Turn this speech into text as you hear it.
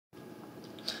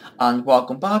and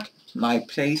welcome back to my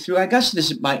playthrough. I guess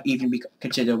this might even be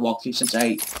considered a walkthrough since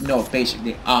I know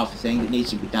basically everything that needs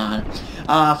to be done.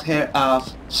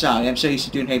 Sorry, I'm so used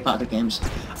to doing Harry Potter games.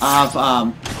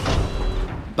 Batman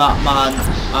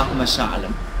Arkham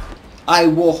Asylum. I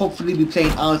will hopefully be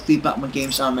playing all 3 Batman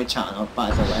games on my channel, by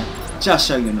the way, just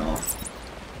so you know.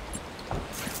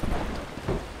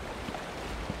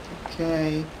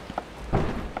 Okay.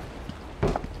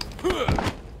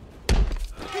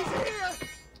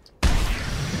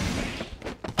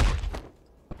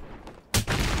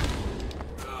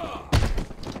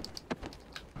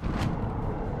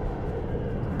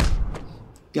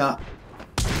 Got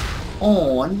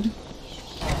on.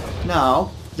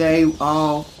 Now they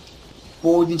are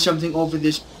boarding something over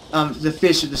this the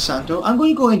fish of the Santo. I'm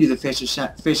going to go into the fish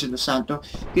of the Santo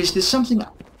because there's something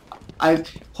I've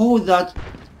heard that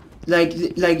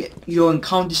like your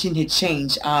encounters in here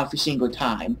change every single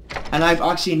time, and I've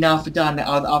actually now forgotten it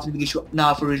out after because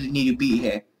now I really need to be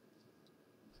here.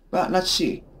 But let's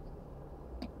see.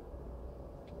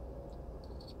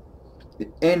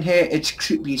 In here, it's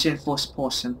creepy. It's in first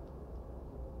person.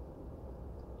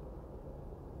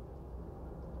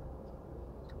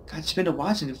 God, it's been a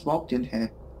while since I've walked in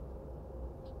here.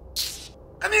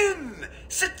 Come in!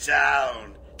 Sit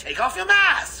down! Take off your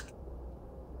mask!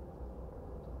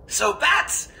 So,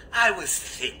 Bats, I was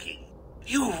thinking,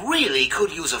 you really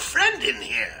could use a friend in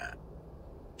here.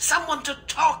 Someone to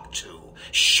talk to,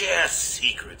 share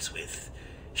secrets with.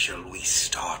 Shall we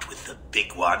start with the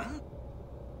big one?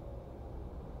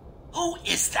 Who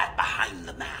is that behind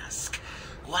the mask?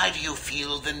 Why do you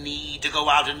feel the need to go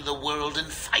out into the world and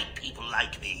fight people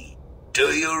like me? Do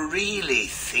you really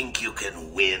think you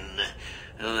can win?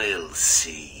 We'll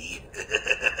see.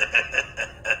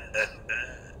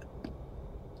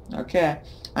 Okay.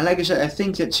 And like I said, I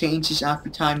think that changes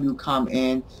every time you come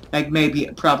in. Like maybe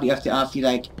probably every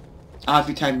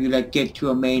time you like get to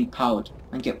a main part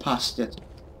and get past it.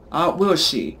 We'll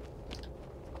see.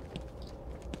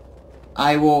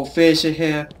 I will visit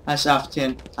here as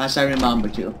often as I remember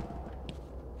to.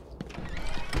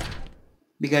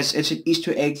 Because it's an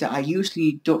Easter egg that I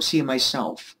usually don't see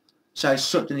myself. So I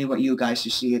certainly want you guys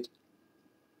to see it.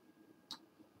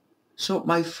 So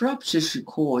my Fraps is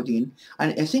recording,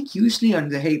 and I think usually on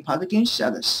the Harry Potter games it's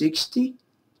at a 60.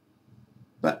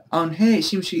 But on here it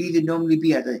seems to either normally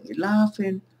be at an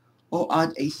 11 or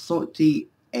at a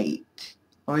 38.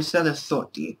 Or is that a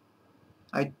 30?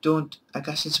 I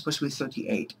guess it's supposed to be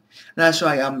 38. And that's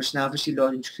why I'm just obviously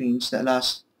loading screens that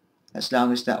last as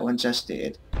long as that one just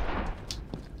did.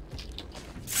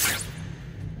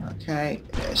 Okay,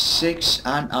 there's 6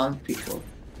 unarmed people.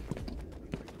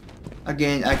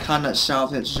 Again, I cannot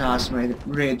solve that Jasmine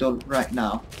riddle right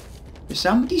now. Is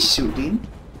somebody shooting?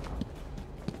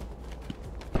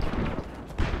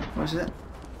 What's it?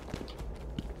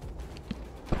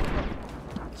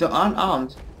 They're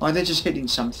unarmed. Or are they just hitting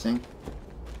something?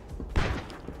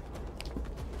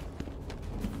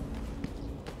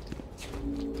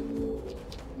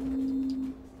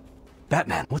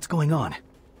 Batman, what's going on?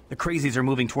 The crazies are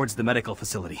moving towards the medical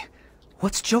facility.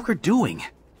 What's Joker doing?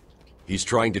 He's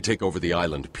trying to take over the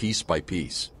island piece by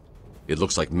piece. It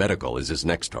looks like medical is his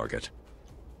next target.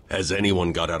 Has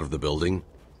anyone got out of the building?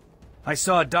 I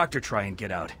saw a doctor try and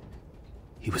get out.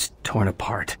 He was torn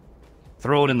apart.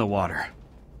 Throw it in the water.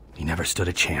 He never stood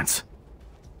a chance.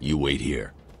 You wait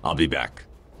here. I'll be back.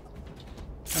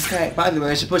 Okay, by the way,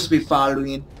 I'm supposed to be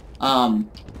following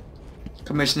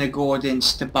Commissioner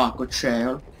Gordon's tobacco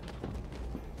trail.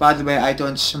 By the way, I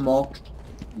don't smoke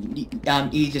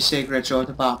either cigarettes or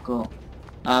tobacco.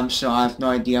 So I have no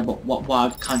idea about what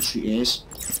wild country is.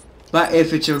 But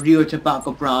if it's a real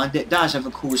tobacco brand, it does have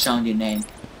a cool sounding name.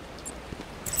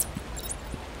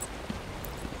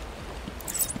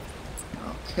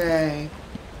 Okay.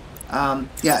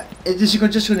 Yeah, this is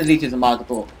just going to lead to the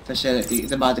medical facility,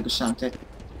 the medical center.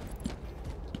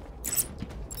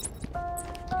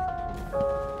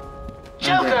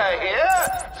 Joker here!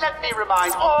 Let me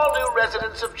remind all new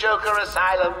residents of Joker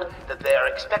Asylum that they are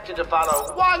expected to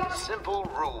follow one simple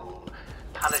rule.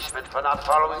 Punishment for not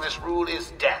following this rule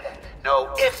is death.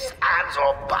 No ifs, ands,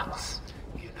 or buts.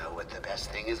 You know what the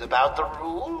best thing is about the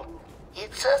rule?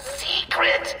 It's a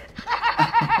secret!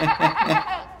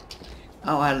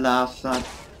 Oh, I love that.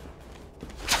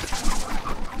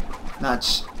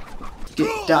 Let's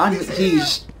get done with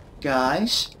these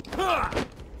guys.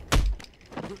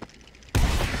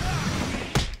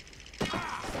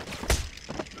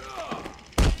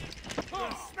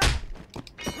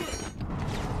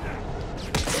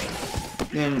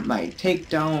 Then my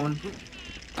takedown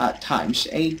at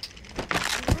 ×8.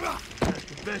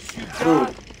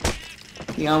 Oh,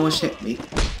 he almost hit me.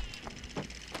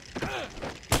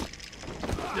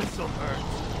 still hurts.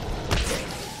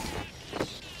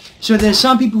 So there's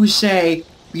some people who say,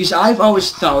 because I've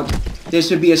always thought this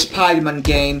would be a Spider-Man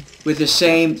game with the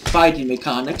same fighting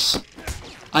mechanics,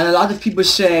 and a lot of people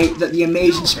say that the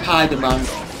Amazing Spider-Man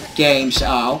games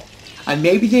are, and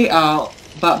maybe they are,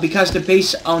 but because they're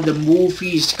based on the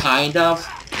movies, kind of,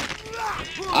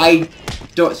 I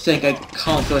don't think I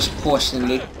count those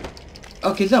personally.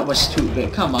 Okay, that was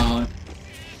stupid, come on.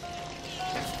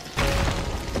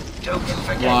 Don't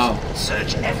forget, Wow.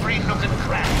 search every nook and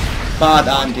cranny. Bad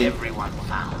Andy. Everyone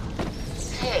found.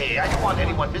 Hey, I don't want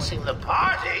anyone missing the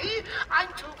party. I'm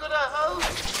too good a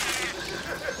host.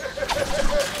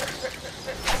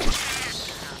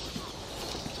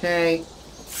 Okay,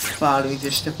 following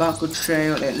this tobacco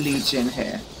trail, it leads in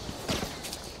here.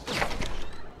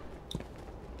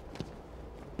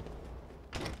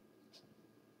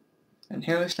 And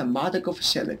here is the medical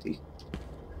facility.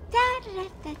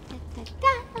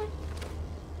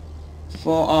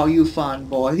 For all you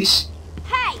fanboys,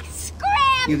 Hey,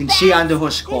 scram! you can see under her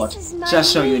skirt,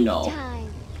 just so you know.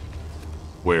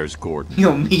 Where's Gordon?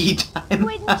 Your me time.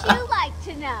 Wouldn't you like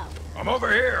to know? I'm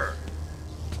over here.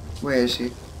 Where is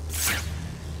he?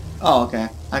 Oh, okay.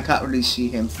 I can't really see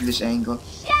him from this angle.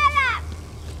 Shut up!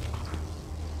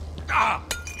 Ah,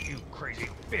 you crazy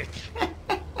bitch.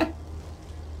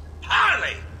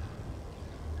 Harley!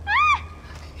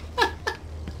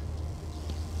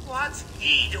 What's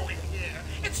he doing here?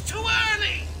 It's too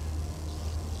early.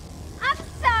 I'm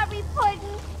sorry,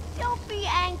 Puddin'. Don't be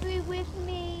angry with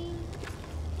me.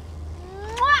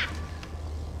 Mwah!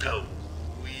 Go,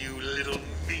 you little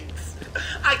minx.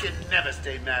 I can never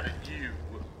stay mad at you.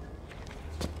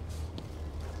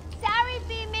 Sorry,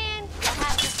 B-Man. You'll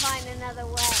have to find another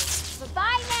way.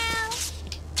 Bye-bye now.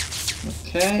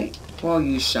 Okay. Well,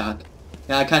 you suck.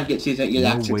 Yeah, I can't get through that No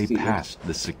electric way field. past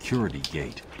the security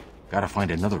gate. Gotta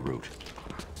find another route.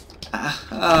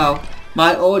 Oh,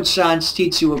 my old science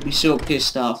teacher would be so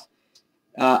pissed off.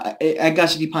 I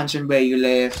guess it depends on where you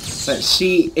live, but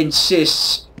she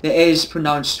insists that it is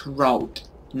pronounced route,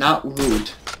 not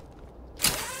route.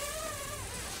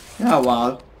 Oh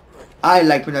well, I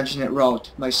like pronouncing it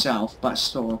route myself, but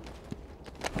still.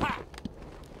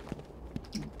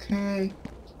 Okay.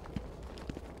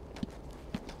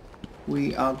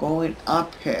 We are going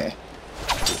up here.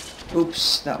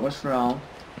 Oops, that was wrong.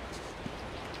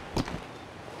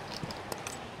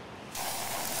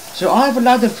 So I have a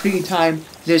lot of free time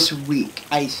this week,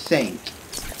 I think.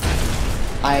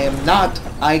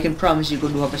 I can promise you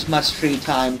going to have as much free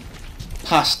time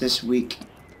past this week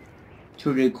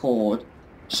to record.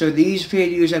 So these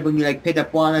videos are going to like pick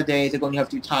up one a day, they're going to have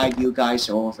to tide you guys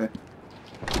over.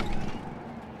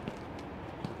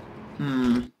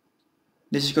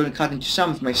 This is going to cut into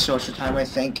some of my social time, I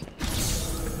think.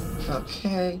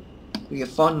 Okay. We have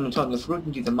fun and on the fruit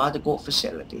into the medical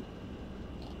facility.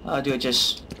 Do I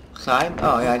just climb?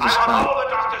 Oh yeah, I just I climb. want all the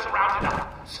doctors rounded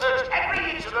up. Search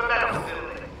every inch of the medical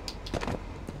building.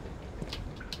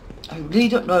 I really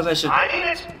don't know if I should... I mean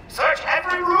it. Search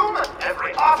every room,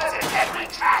 every office, and every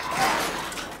trash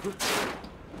can.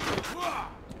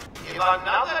 If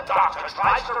another doctor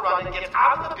tries to run and get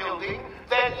out of the building,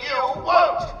 then you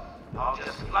won't. I'll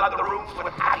just flood the rooms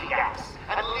with happy gas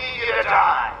and leave you to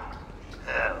die.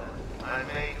 Hell, I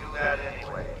may do that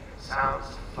anyway. Sounds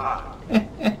fun.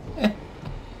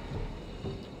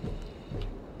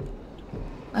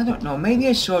 I don't know, maybe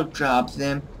I should grab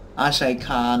them as I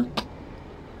can.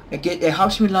 It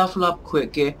helps me level up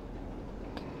quicker.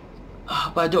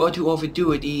 But I don't want to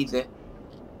overdo it either.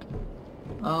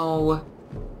 Oh.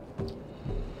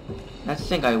 I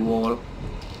think I will.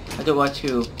 I don't want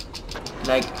to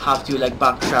have to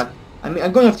backtrack. I mean,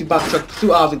 I'm going to have to backtrack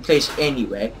throughout the place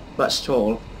anyway, but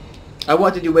still. I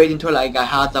wanted to wait until I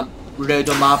had the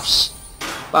radar maps,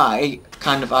 but I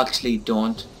kind of actually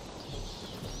don't.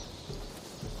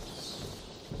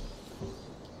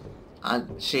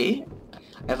 And see,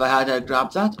 if I had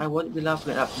grabbed that, I wouldn't be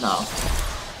leveling up now.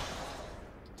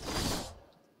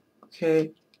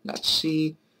 Okay, let's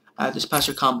see. I have the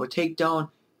special combo takedown.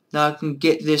 Now I can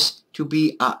get this to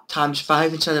be at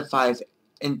 ×5 instead of 5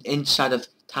 instead of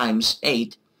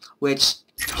 ×8, which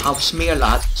helps me a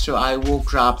lot, so I will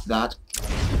grab that.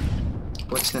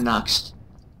 What's the next?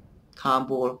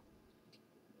 Combo.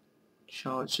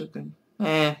 Charge chicken.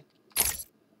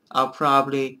 I'll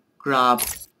probably grab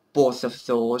both of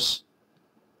those.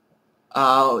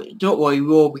 Don't worry, we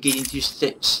will be getting to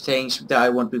things that I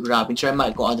won't be grabbing, so I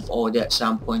might go out of order at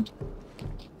some point.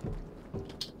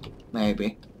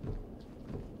 Maybe.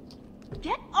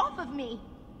 Get off of me!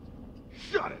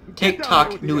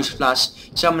 TikTok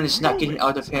newsflash. Someone is not getting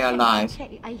out of here alive.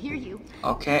 Okay, I hear you.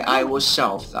 Okay, I will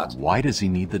solve that. Why does he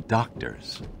need the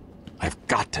doctors? I've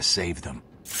got to save them.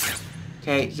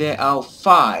 Okay, there are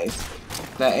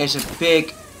 5. There is a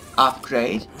big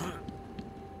upgrade.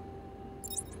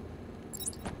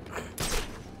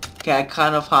 Okay, I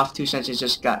kind of have to since I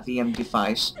just got the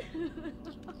device.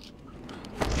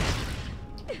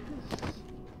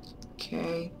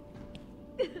 Okay.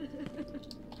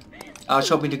 I was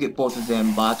hoping to get both of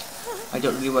them, but I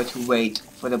don't really want to wait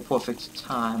for the perfect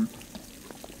time.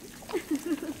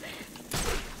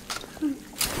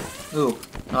 Ooh,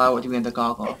 now I want to be in the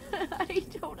goggle. I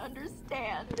don't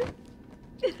understand.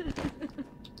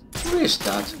 Who is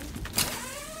that?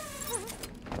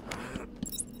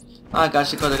 I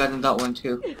guess I could have gotten that one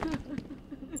too.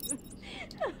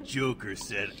 Joker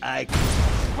said I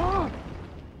could.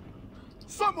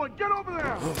 Someone get over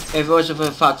there! If it wasn't for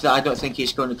the fact that I don't think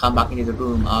he's going to come back into the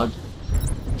room, I'd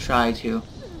try to.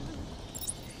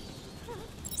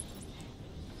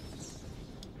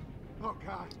 Oh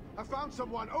God, I found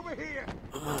someone over here!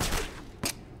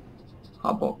 How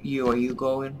about you? Are you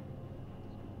going?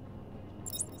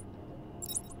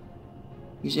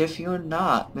 Because if you're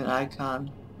not, then I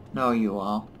can. No, you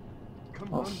are.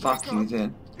 Oh, fuck you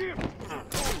then.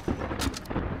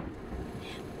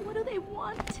 What do they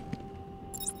want?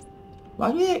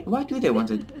 Why do they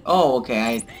want it? Oh,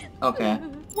 okay, okay.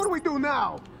 What do we do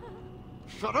now?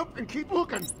 Shut up and keep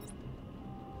looking.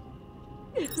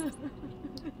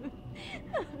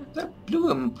 That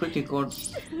blew him pretty good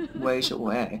ways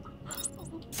away.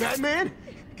 Batman,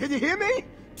 can you hear me?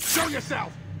 Show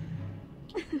yourself.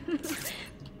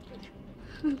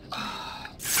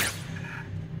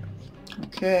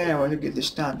 Okay, I want to get this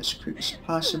done as quick as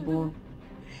possible.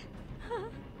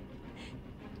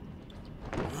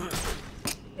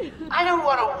 I don't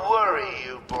want to worry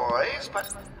you boys,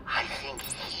 but I think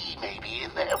he may be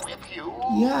in there with you.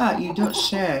 Yeah, you don't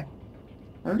say.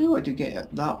 I really want to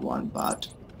get that one, but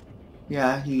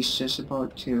yeah, he's just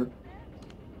about to.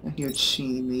 He'll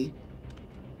see me.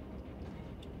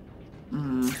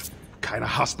 What kind of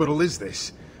hospital is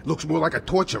this? Looks more like a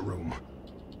torture room.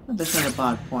 That's not a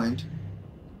bad point.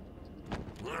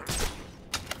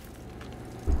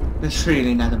 That's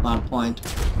really not a bad point.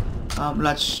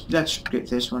 Let's get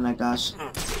this one, I guess.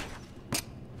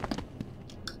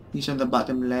 He's on the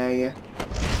bottom layer.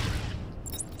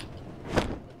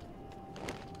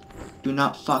 Do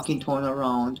not fucking turn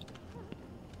around.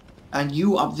 And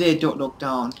you up there, don't look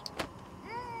down.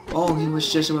 Oh, he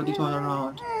was just about to turn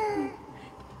around.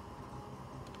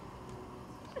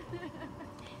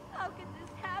 How could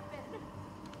this happen?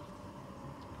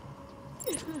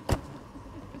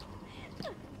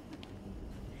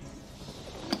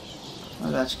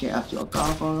 Well, let's get after a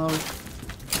goggle out.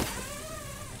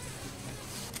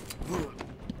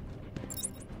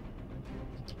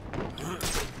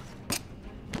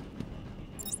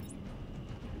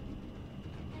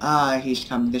 Ah, he's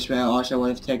coming this way. I also would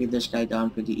have taken this guy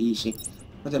down pretty easy.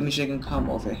 But that means I can come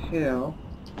over here.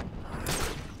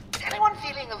 Anyone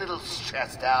feeling a little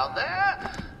stressed down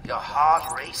there? Your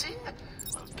heart racing?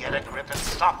 Well, get a grip and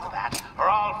stop that, or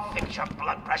I'll fix your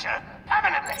blood pressure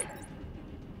permanently.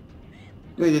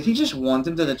 Wait, did he just want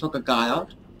him that I took a guy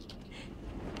out?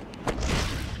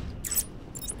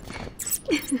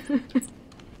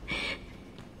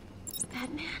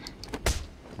 Batman?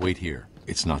 Wait here.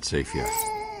 It's not safe yet.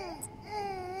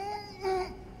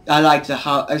 I like the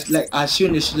how as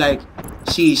soon as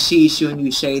she sees you and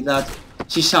you say that,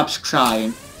 she stops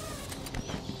crying.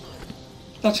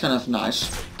 That's kind of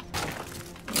nice.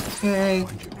 Okay.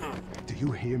 Do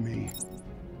you hear me?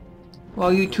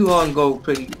 Well, you two all go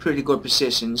pretty good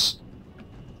positions.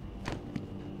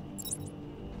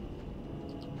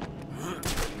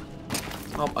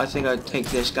 Oh, I think I'll take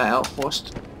this guy out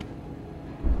first.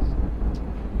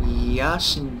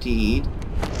 Yes, indeed.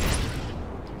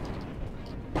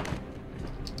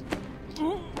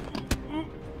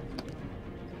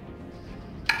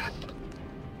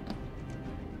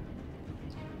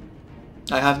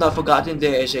 I have not forgotten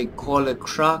there is a color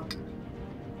crack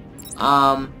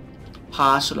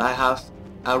puzzle. I have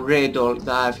a riddle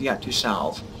that I have yet to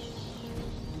solve.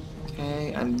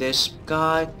 Okay, and this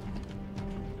guy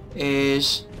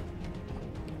is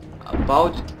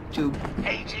about to...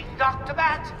 Paging Dr.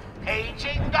 Bat?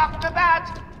 Paging Dr.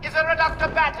 Bat? Is there a Dr.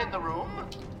 Bat in the room?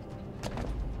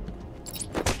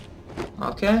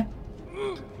 Okay.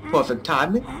 Perfect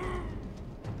timing.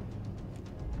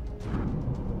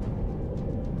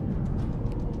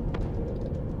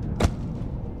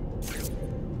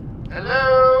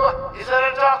 Hello? Is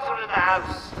there a doctor in the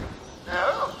house?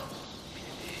 No?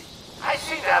 I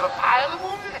seem to have a pile of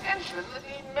attention.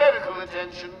 Medical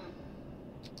attention.